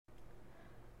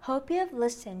Hope you have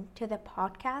listened to the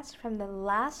podcast from the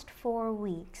last 4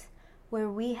 weeks where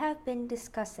we have been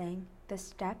discussing the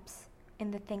steps in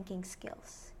the thinking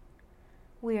skills.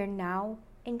 We are now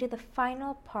into the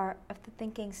final part of the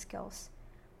thinking skills,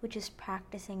 which is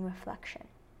practicing reflection.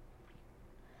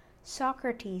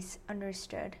 Socrates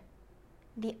understood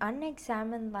the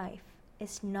unexamined life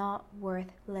is not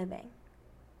worth living.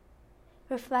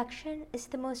 Reflection is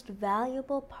the most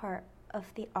valuable part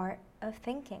of the art of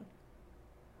thinking.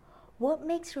 What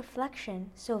makes reflection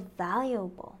so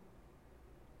valuable?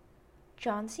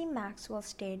 John C. Maxwell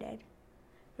stated,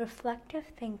 reflective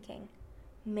thinking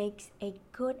makes a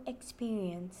good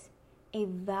experience a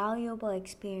valuable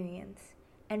experience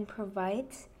and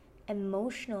provides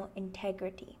emotional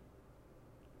integrity.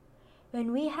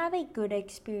 When we have a good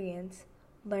experience,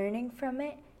 learning from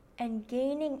it and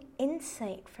gaining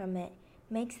insight from it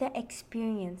makes the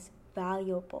experience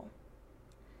valuable.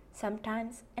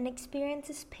 Sometimes an experience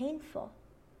is painful.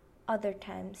 Other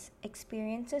times,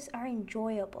 experiences are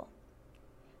enjoyable.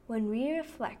 When we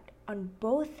reflect on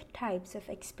both types of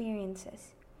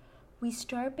experiences, we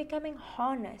start becoming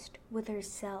honest with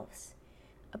ourselves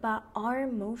about our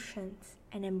emotions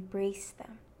and embrace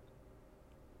them.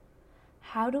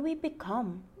 How do we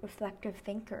become reflective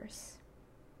thinkers?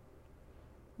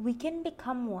 We can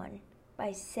become one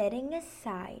by setting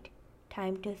aside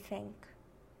time to think,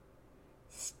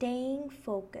 staying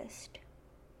focused,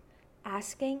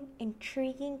 asking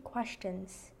intriguing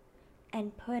questions,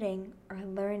 and putting our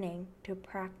learning to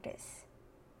practice.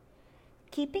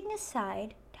 Keeping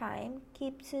aside time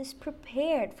keeps us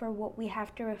prepared for what we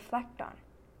have to reflect on.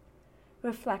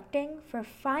 Reflecting for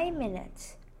 5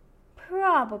 minutes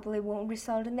probably won't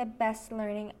result in the best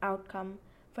learning outcome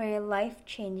for a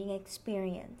life-changing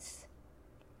experience.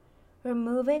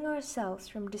 Removing ourselves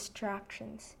from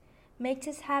distractions makes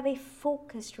us have a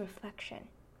focused reflection.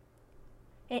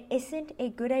 It isn't a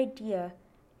good idea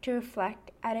to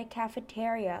reflect at a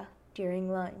cafeteria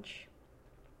during lunch.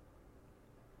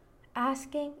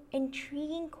 Asking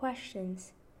intriguing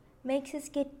questions makes us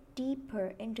get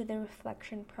deeper into the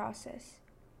reflection process.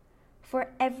 For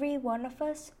every one of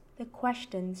us, the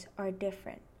questions are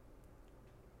different.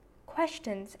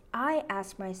 Questions I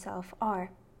ask myself are,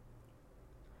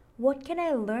 what can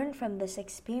I learn from this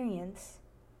experience?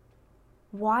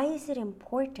 Why is it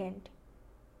important?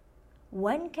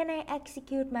 When can I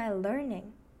execute my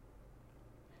learning?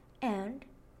 And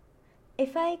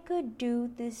if I could do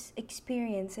this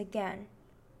experience again,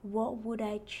 what would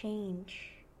I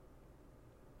change?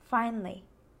 Finally,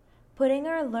 putting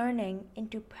our learning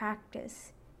into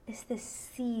practice is the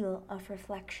seal of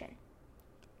reflection.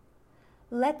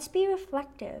 Let's be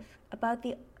reflective about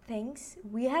the things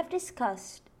we have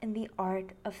discussed in the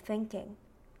art of thinking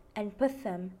and put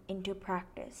them into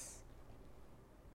practice.